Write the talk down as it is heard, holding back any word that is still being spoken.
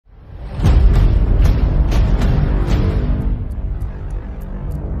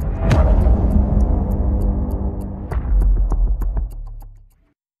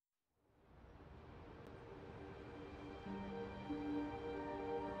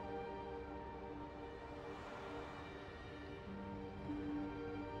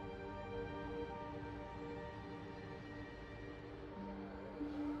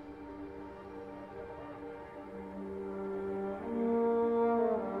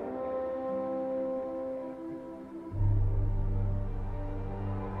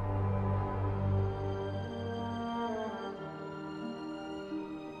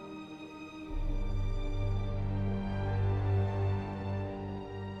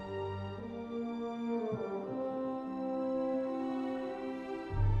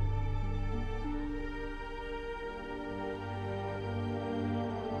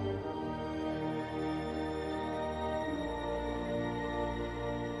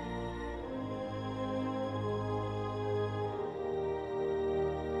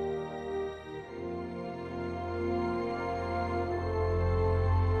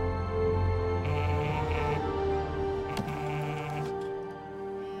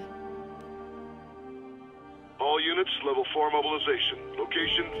All units, level 4 mobilization.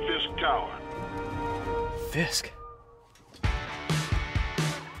 Location, Fisk Tower. Fisk?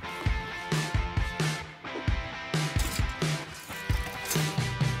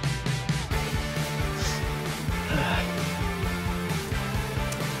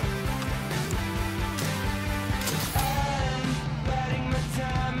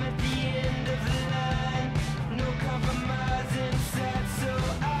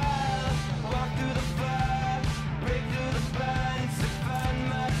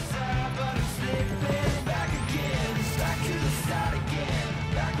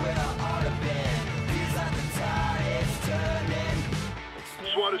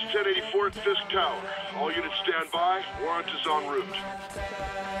 SWAT is 1084 at Fisk Tower. All units stand by. Warrant is en route.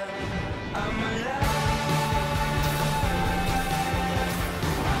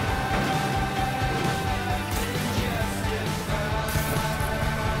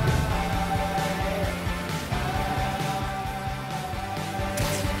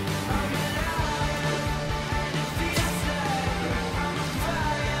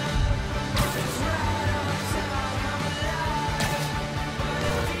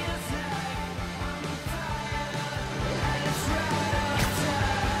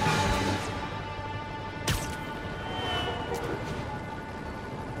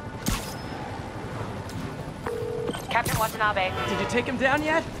 Captain Watanabe. Did you take him down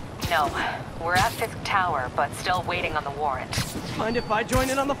yet? No. We're at Fisk Tower, but still waiting on the warrant. Mind if I join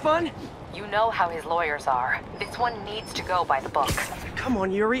in on the fun? You know how his lawyers are. This one needs to go by the book. Come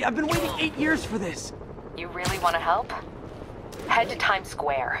on, Yuri. I've been waiting 8 years for this. You really want to help? Head to Times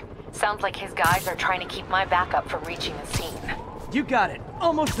Square. Sounds like his guys are trying to keep my backup from reaching the scene. You got it.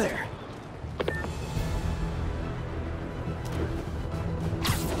 Almost there.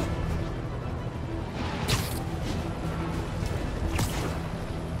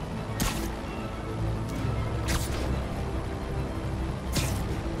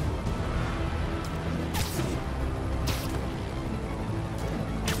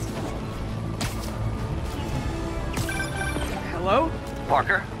 Hello?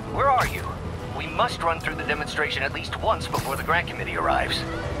 Parker, where are you? We must run through the demonstration at least once before the grant committee arrives.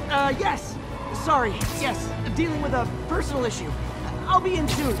 Yes. Sorry. Yes. Dealing with a personal issue. I'll be in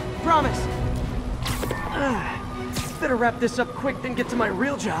soon. Promise. Better wrap this up quick than get to my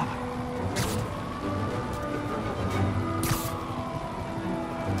real job.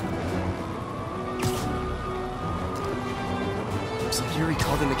 Looks like Yuri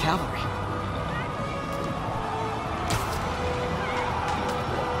called in the cavalry.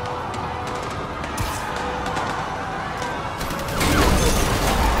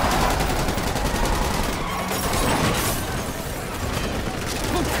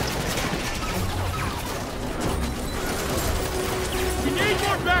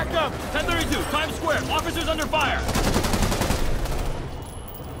 Backup! 1032, Times Square. Officers under fire.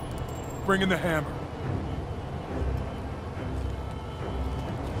 Bring in the hammer.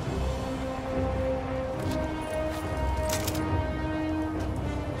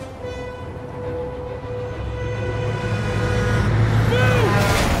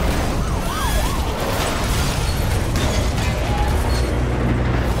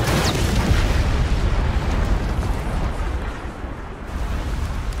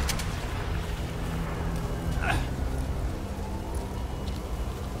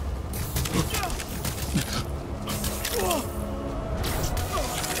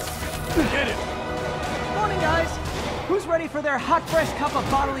 Get it! Morning, guys! Who's ready for their hot, fresh cup of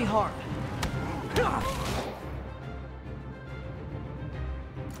bodily harm?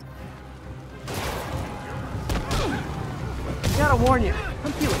 Gotta warn you,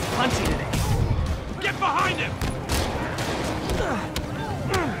 I'm feeling punchy today. Get behind him!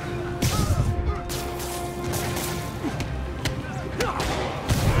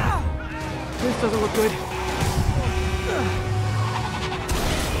 This doesn't look good.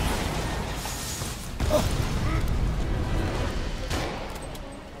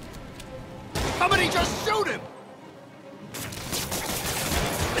 Somebody just shoot him!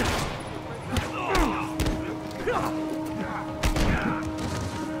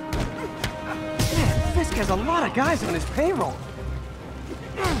 Man, Fisk has a lot of guys on his payroll.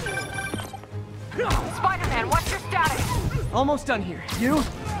 Spider-Man, what's your status? Almost done here. You?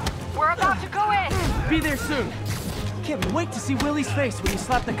 We're about to go in! Be there soon. Can't wait to see Willie's face when you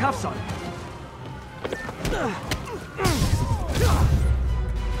slap the cuffs on him.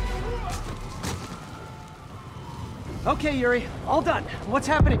 Okay, Yuri. All done. What's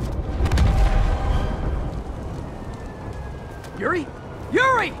happening? Yuri?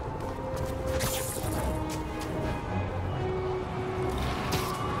 Yuri!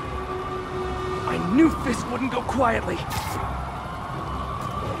 I knew Fisk wouldn't go quietly.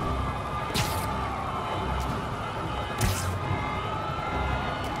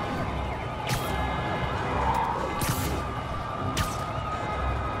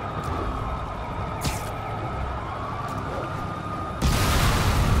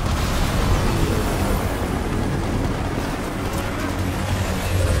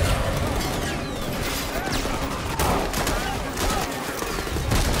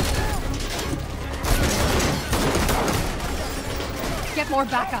 Get more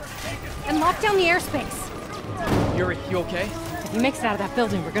backup. And lock down the airspace. Yuri, you okay? If he makes it out of that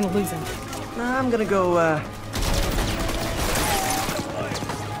building, we're gonna lose him. I'm gonna go,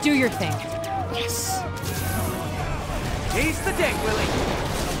 Do your thing. Yes! Seize the day, Willie!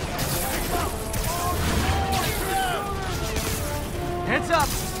 Heads up!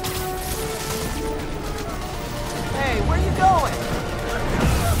 Hey, where you going?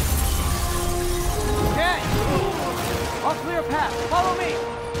 Okay! I'll clear a path. Follow me!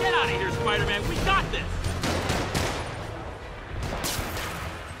 Get out of here, Spider-Man. We got this.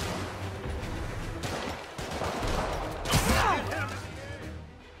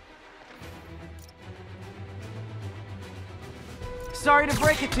 Sorry to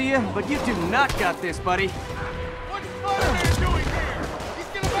break it to you, but you do not got this, buddy. What's Spider-Man doing here? He's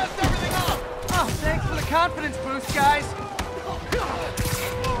gonna mess everything up! Oh, thanks for the confidence boost, guys.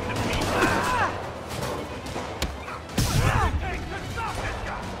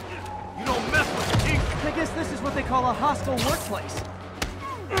 You don't mess with the king! I guess this is what they call a hostile workplace.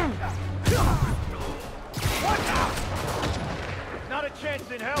 Not a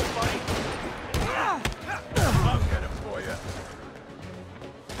chance in hell, buddy! I'll get him for you.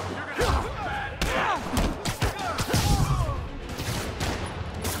 You're gonna have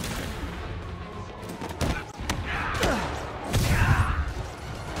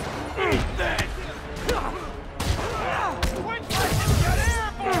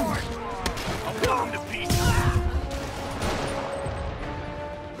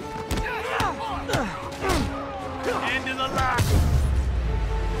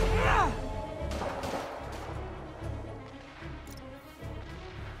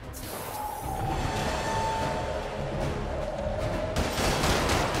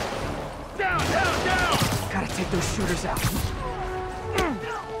Gotta take those shooters out.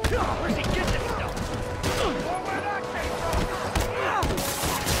 Where's he get this stuff? Where that came from?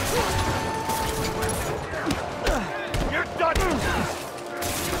 You're done!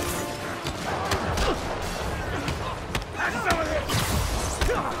 Have some of this!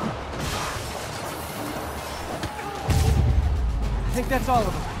 I think that's all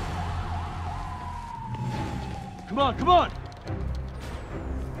of them. Come on, come on.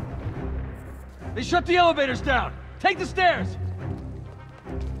 They shut the elevators down. Take the stairs.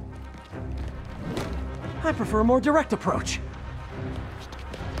 I prefer a more direct approach.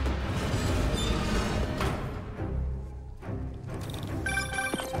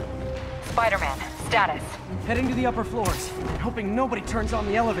 Spider-Man, status. Heading to the upper floors, and hoping nobody turns on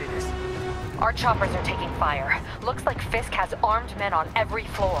the elevators. Our choppers are taking fire. Looks like Fisk has armed men on every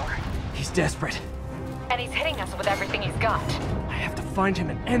floor. He's desperate. And he's hitting us with everything he's got. I have to find him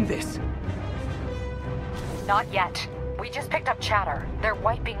and end this. Not yet. We just picked up chatter. They're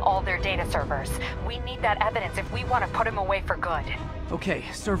wiping all their data servers. We need that evidence if we want to put him away for good. Okay,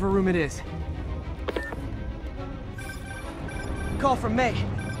 server room it is. Call from May.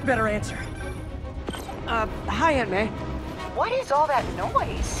 Better answer. Hi, Aunt May. What is all that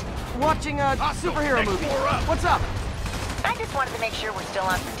noise? Watching a superhero movie. What's up? I just wanted to make sure we're still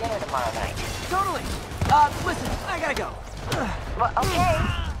on for dinner tomorrow night. Totally. Listen, I gotta go. Well, okay.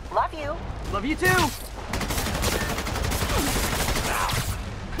 Love you. Love you too.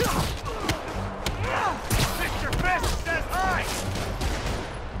 Mr. Fisk says hi!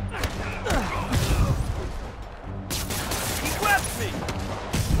 He left me!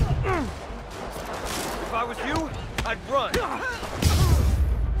 If I was you, I'd run.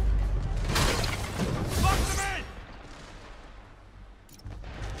 Lock them in!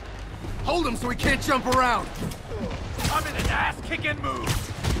 Hold him so he can't jump around! I'm in an ass-kicking mood!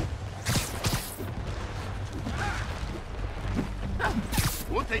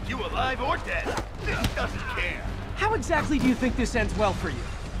 We'll take you alive or dead. He doesn't care. How exactly do you think this ends well for you?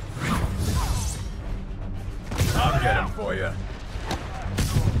 I'll get him for you.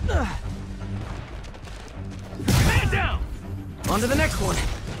 Man down! On to the next one.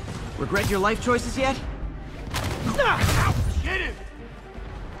 Regret your life choices yet? Get him!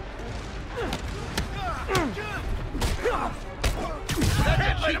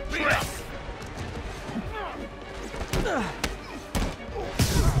 That's a cheap trick!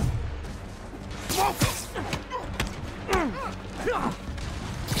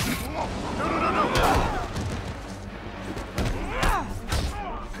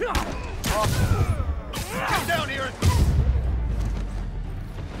 Get down here!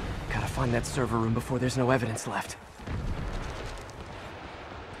 Gotta find that server room before there's no evidence left.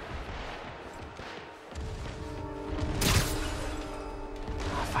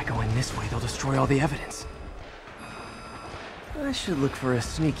 If I go in this way, they'll destroy all the evidence. I should look for a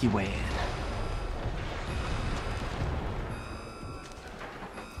sneaky way in.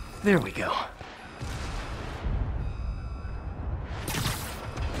 There we go.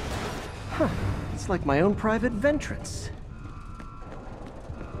 Huh. It's like my own private ventrance.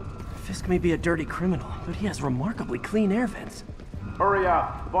 Fisk may be a dirty criminal, but he has remarkably clean air vents. Hurry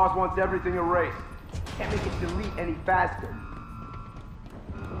up. The boss wants everything erased. Can't make it delete any faster.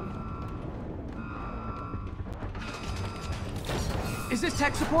 Is this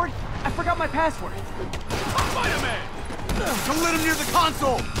tech support? I forgot my password. Spider-Man! Don't let him near the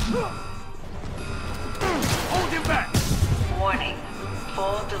console! Hold him back! Warning.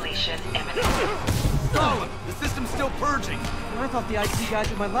 Full deletion imminent. Solid! The system's still purging! I thought the IT guys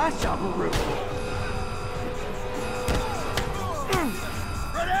at my last job were rude.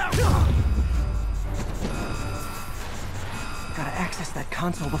 Right out! Gotta access that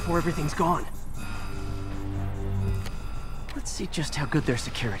console before everything's gone. Let's see just how good their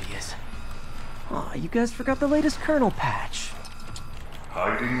security is. Aw, you guys forgot the latest kernel patch.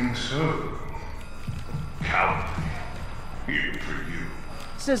 Hiding so. Cowardly. Even for you.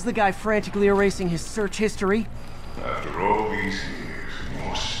 Says the guy frantically erasing his search history. After all these years,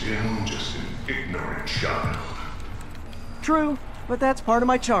 you're still just an ignorant child. True, but that's part of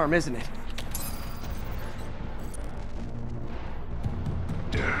my charm, isn't it?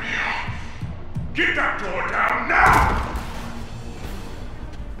 Damn you. Get that door down now!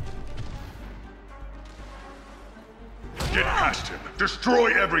 Get past him.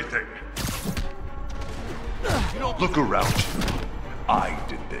 Destroy everything. Look around you. I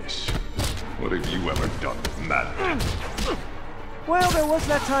did this. What have you ever done with matter? Well, there was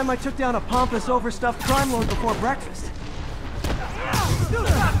that time I took down a pompous, overstuffed crime lord before breakfast.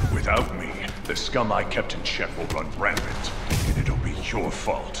 Without me, the scum I kept in check will run rampant, and it'll be your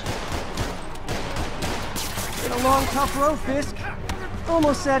fault. Been a long, tough road, Fisk.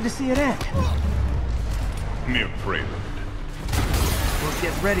 Almost sad to see it end. Mere prelude. We'll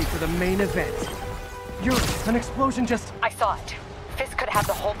get ready for the main event. An explosion just... I saw it. Fisk could have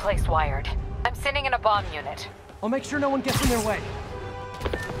the whole place wired. I'm sending in a bomb unit. I'll make sure no one gets in their way.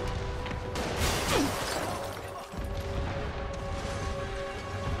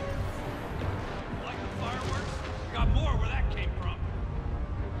 Like the fireworks? Got more where that came from.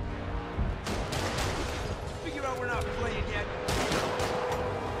 Figure out we're not playing yet.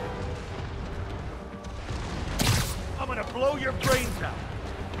 I'm gonna blow your brains out.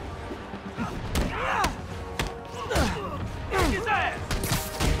 His ass!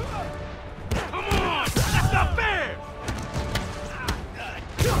 Come on! That's not fair!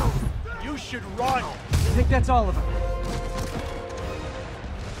 You should run! I think that's all of them.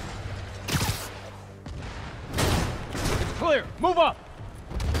 It's clear! Move up!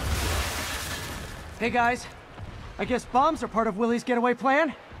 Hey guys, I guess bombs are part of Willie's getaway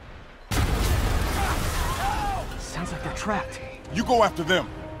plan? Sounds like they're trapped. You go after them.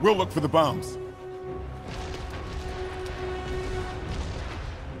 We'll look for the bombs.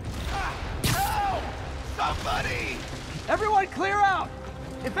 Help! Somebody! Everyone clear out!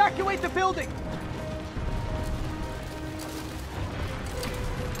 Evacuate the building!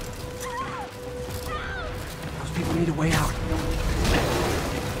 Those people need a way out.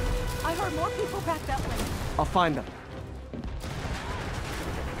 I heard more people back that way. I'll find them.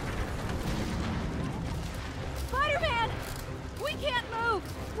 Spider-Man! We can't move!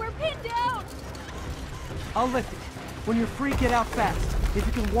 We're pinned down! I'll lift it. When you're free, get out fast. If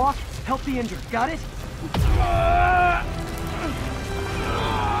you can walk, help the injured. Got it?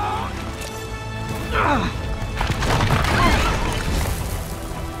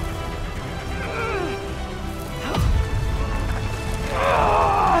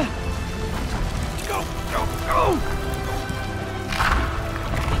 Go, go, go!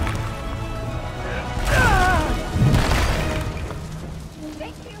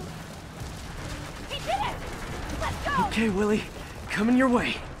 Thank you! He did it! Let's go! Okay, Willie. Coming your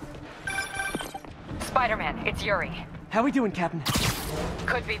way. Spider-Man, it's Yuri. How we doing, Captain?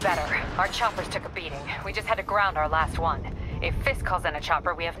 Could be better. Our choppers took a beating. We just had to ground our last one. If Fisk calls in a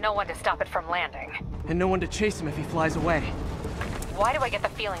chopper, we have no one to stop it from landing. And no one to chase him if he flies away. Why do I get the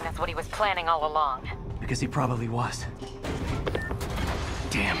feeling that's what he was planning all along? Because he probably was.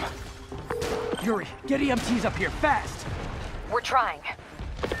 Damn. Yuri, get EMTs up here, fast! We're trying.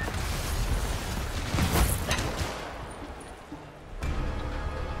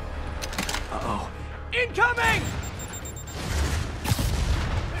 Uh-oh. Incoming!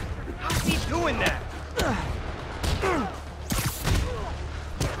 How's he doing that?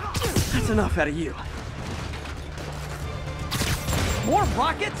 That's enough out of you. More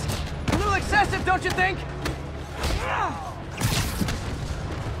rockets? A little excessive, don't you think?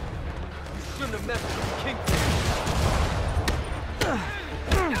 Shouldn't have messed with the Kingpin.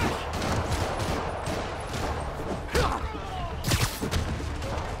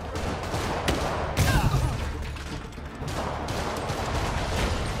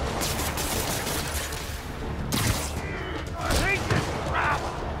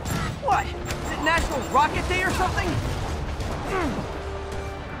 What? Is it National Rocket Day or something?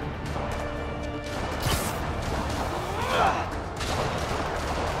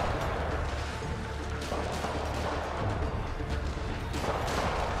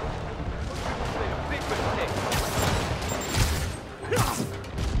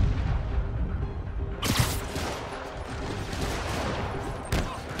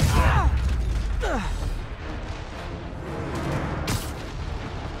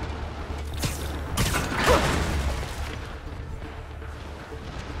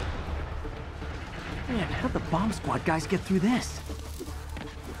 Man, how'd the bomb squad guys get through this?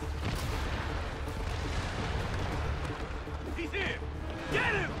 He's here!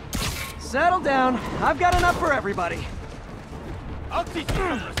 Get him! Settle down. I've got enough for everybody. I'll teach you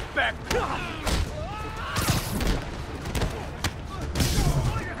some respect!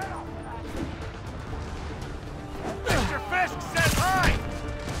 Mr. Fisk says hi!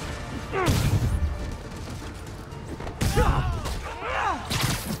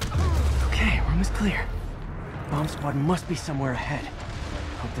 Okay, room is clear. Bomb squad must be somewhere ahead.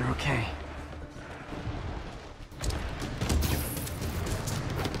 Hope they're okay.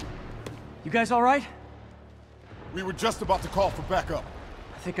 You guys all right? We were just about to call for backup.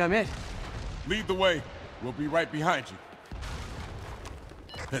 I think I'm it. Lead the way. We'll be right behind you.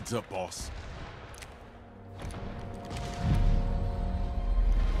 Heads up, boss.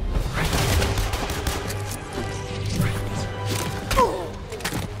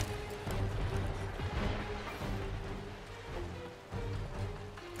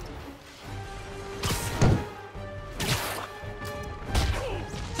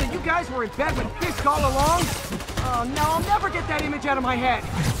 So you guys were in bed with Fisk all along? Oh no, I'll never get that image out of my head.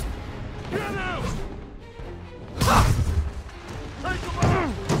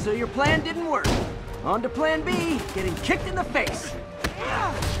 So your plan didn't work. On to plan B, getting kicked in the face.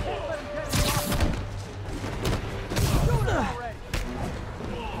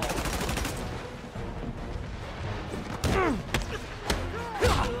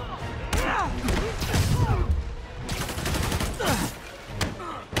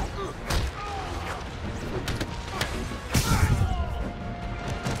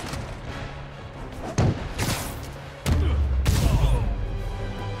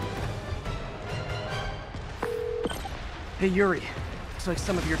 Hey, Yuri. Looks like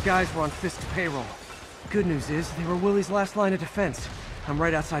some of your guys were on Fisk's payroll. Good news is, they were Willie's last line of defense. I'm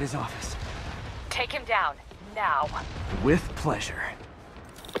right outside his office. Take him down, now. With pleasure.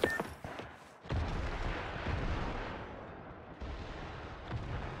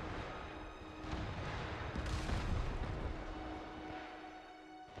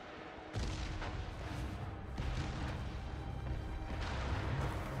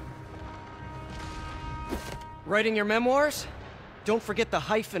 Writing your memoirs? Don't forget the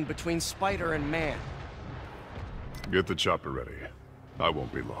hyphen between spider and man. Get the chopper ready. I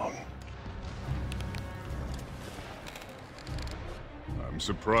won't be long. I'm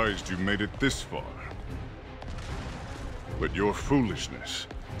surprised you made it this far. But your foolishness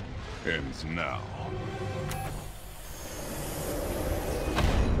ends now.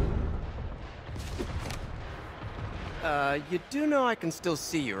 You do know I can still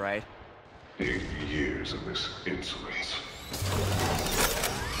see you, right? 80 years of this insolence.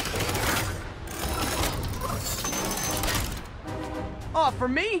 Oh, for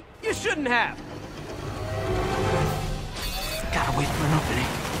me? You shouldn't have. Gotta wait for an opening.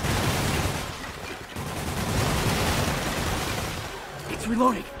 It's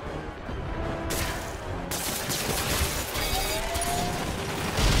reloading.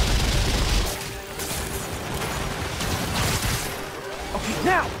 Okay,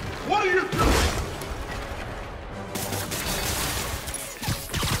 now! What are you doing?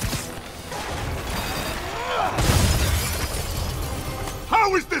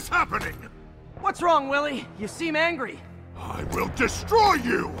 How is this happening? What's wrong, Willie? You seem angry. I will destroy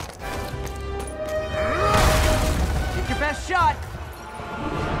you! best shot!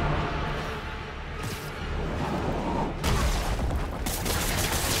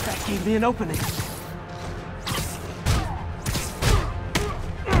 That gave me an opening.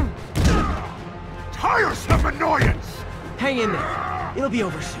 Tiresome annoyance! Hang in there. It'll be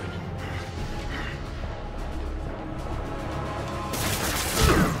over soon.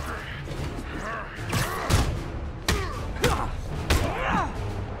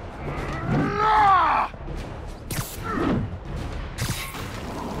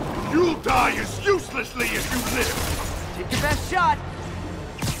 You'll die as uselessly as you live! Take your best shot!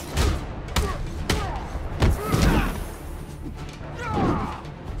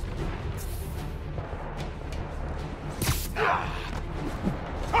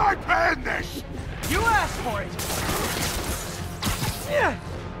 I planned this! You asked for it!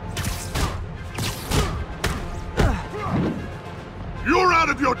 You're out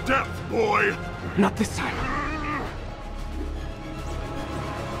of your depth, boy! Not this time.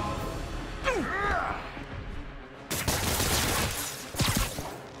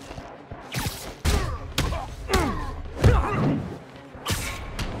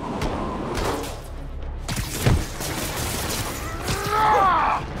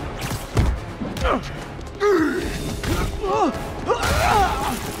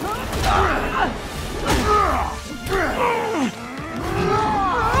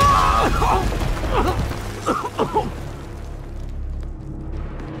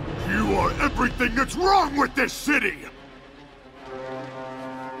 You are everything that's wrong with this city!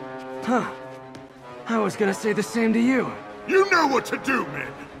 Huh. I was gonna say the same to you. You know what to do,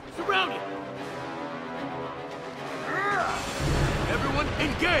 men! Surround it! Everyone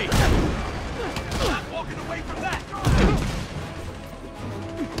engage! Not walking away from that!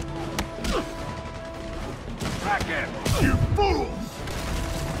 Back in! You fools!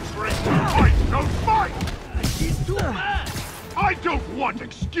 Train to fight, don't fight! He's too fast! I don't want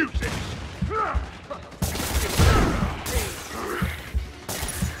excuses! You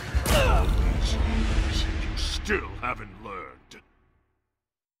still haven't learned.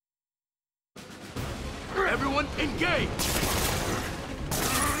 Everyone engage!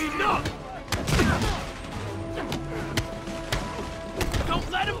 Enough!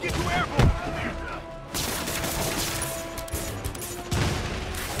 Don't let him get you airborne!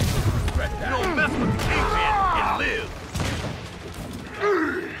 Don't mess with the kingpin and live!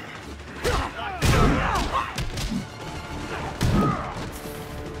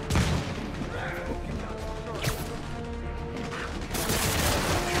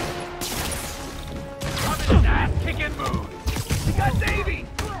 I'm in an ass-kicking mood! You got Davey!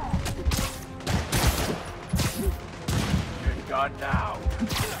 Good God, now!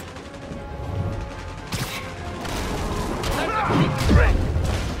 Let them keep straight!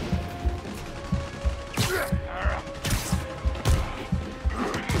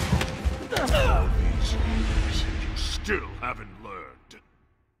 You still haven't learned.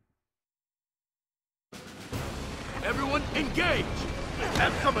 Everyone engage!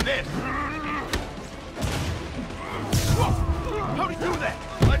 Have some of this! How'd he do that?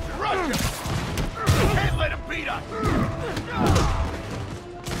 Let's rush him! Can't let him beat us!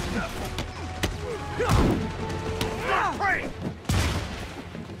 Hey!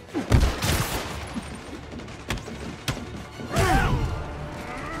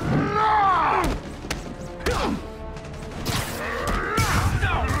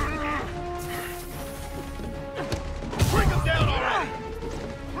 Bring him down already!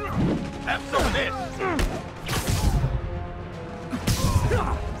 Have some of this!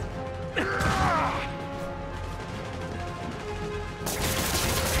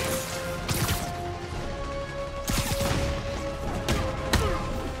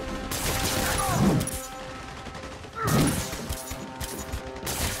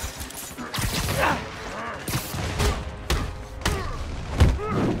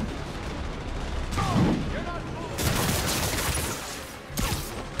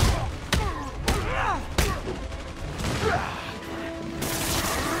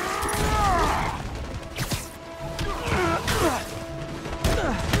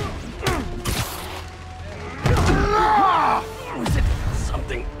 Was it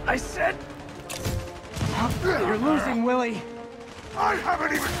something I said? You're losing, Willie. I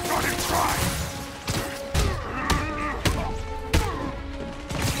haven't even started trying!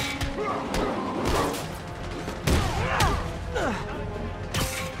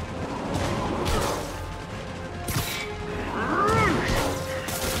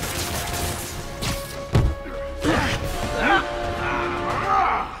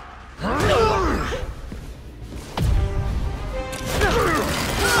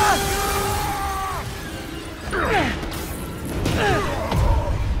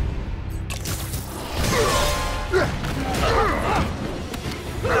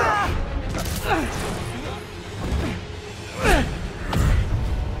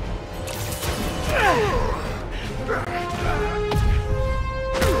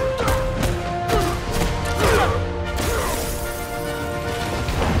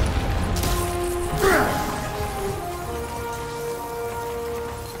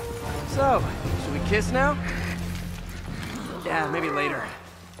 So, should we kiss now? Yeah, maybe later.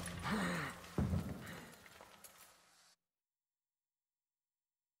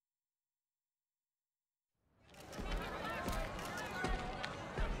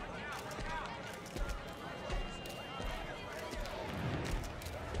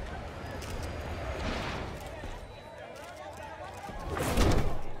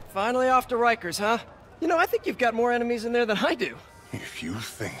 Finally off to Rikers, huh? You know, I think you've got more enemies in there than I do. If you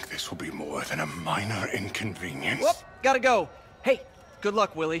think this will be more than a minor inconvenience... Whoop, gotta go. Hey, good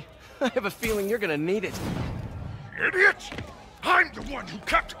luck, Willie. I have a feeling you're gonna need it. Idiot! I'm the one who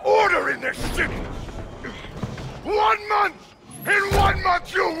kept order in this city! 1 month! In 1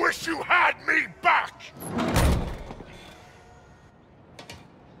 month you'll wish you had me back!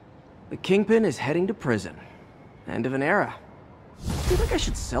 The Kingpin is heading to prison. End of an era. I feel like I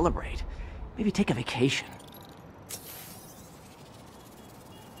should celebrate. Maybe take a vacation.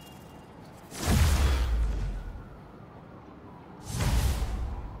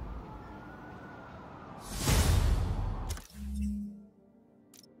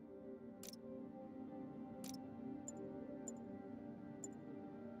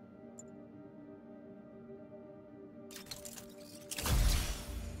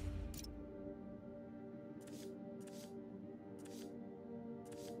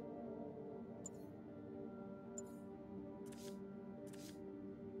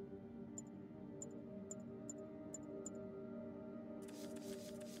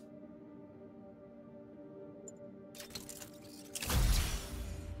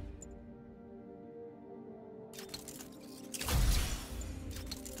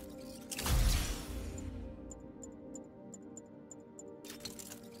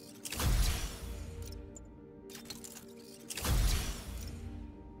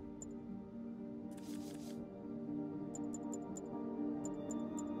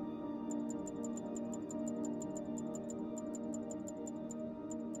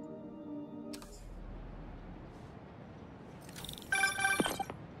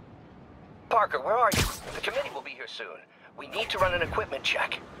 Parker, where are you? The committee will be here soon. We need to run an equipment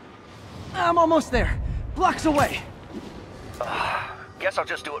check. I'm almost there. Blocks away. Guess I'll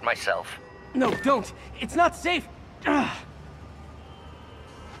just do it myself. No, don't. It's not safe. Ugh.